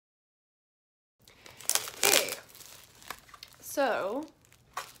So,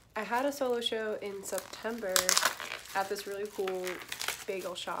 I had a solo show in September at this really cool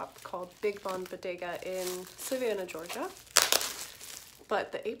bagel shop called Big Bon Bodega in Savannah, Georgia.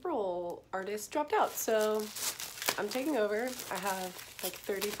 But the April artist dropped out, so I'm taking over. I have like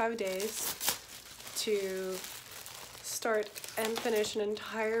 35 days to start and finish an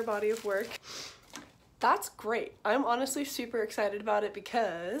entire body of work. That's great. I'm honestly super excited about it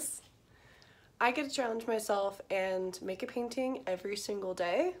because I get to challenge myself and make a painting every single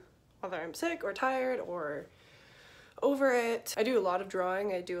day, whether I'm sick or tired or over it. I do a lot of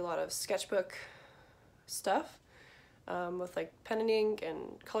drawing. I do a lot of sketchbook stuff with like pen and ink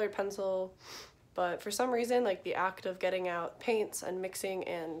and colored pencil, but for some reason, like the act of getting out paints and mixing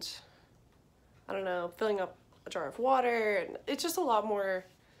and, I don't know, filling up a jar of water, and it's just a lot more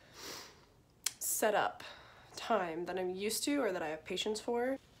set up time than I'm used to or that I have patience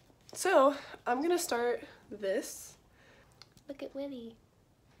for. So I'm gonna start this. Look at Willie.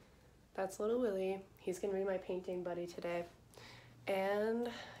 That's little Willie. He's gonna be my painting buddy today. And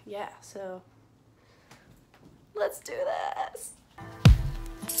yeah, so let's do this.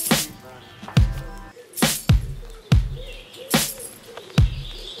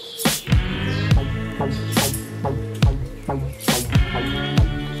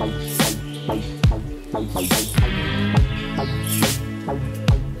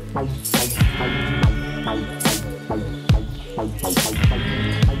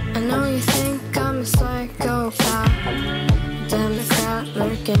 I know you think I'm a psychopath, Democrat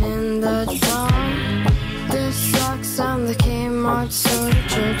lurking in the dark. This sucks, I'm the Kmart soda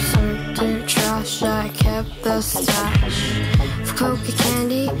jerk, served to trash. I kept the stash of coca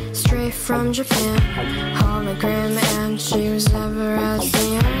candy straight from Japan, hologram, and she was never as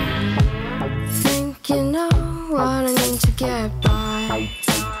near. Think you know what I need to get by.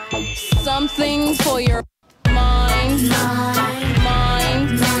 Something for your mind,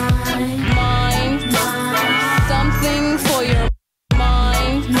 mind, mind, something for your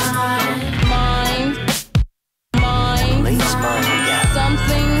mind, mind, mind,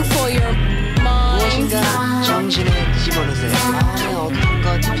 something for your mind, 정신을 집어넣으세요. 마음에 어떤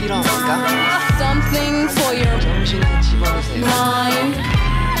것이 필요합니까? something for your 정신을 집어넣으세요. mind,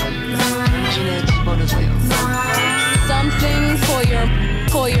 정신을 집어넣으세요. something for your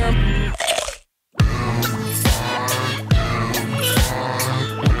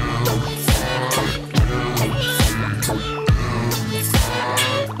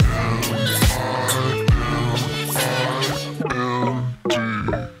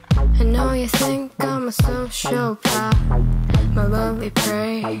I know you think I'm a sociopath, my lovely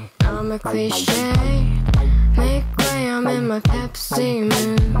prey, I'm a cliche. Make way, I'm in my Pepsi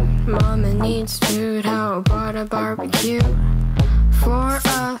mood. Mama needs food, how about a barbecue? For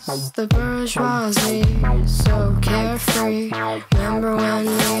us, the bourgeoisie, so carefree. Remember when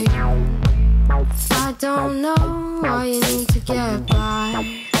we, I don't know why you need to get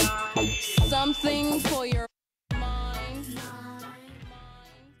by. something for your mind.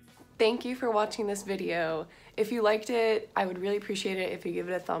 Thank you for watching this video. If you liked it, I would really appreciate it if you give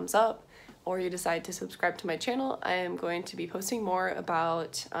it a thumbs up or you decide to subscribe to my channel. I am going to be posting more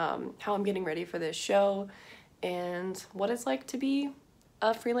about how I'm getting ready for this show and what it's like to be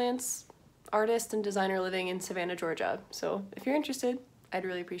a freelance artist and designer living in Savannah, Georgia. So if you're interested, I'd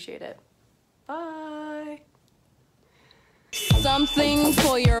really appreciate it. Bye! Something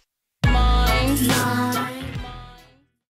for your mind.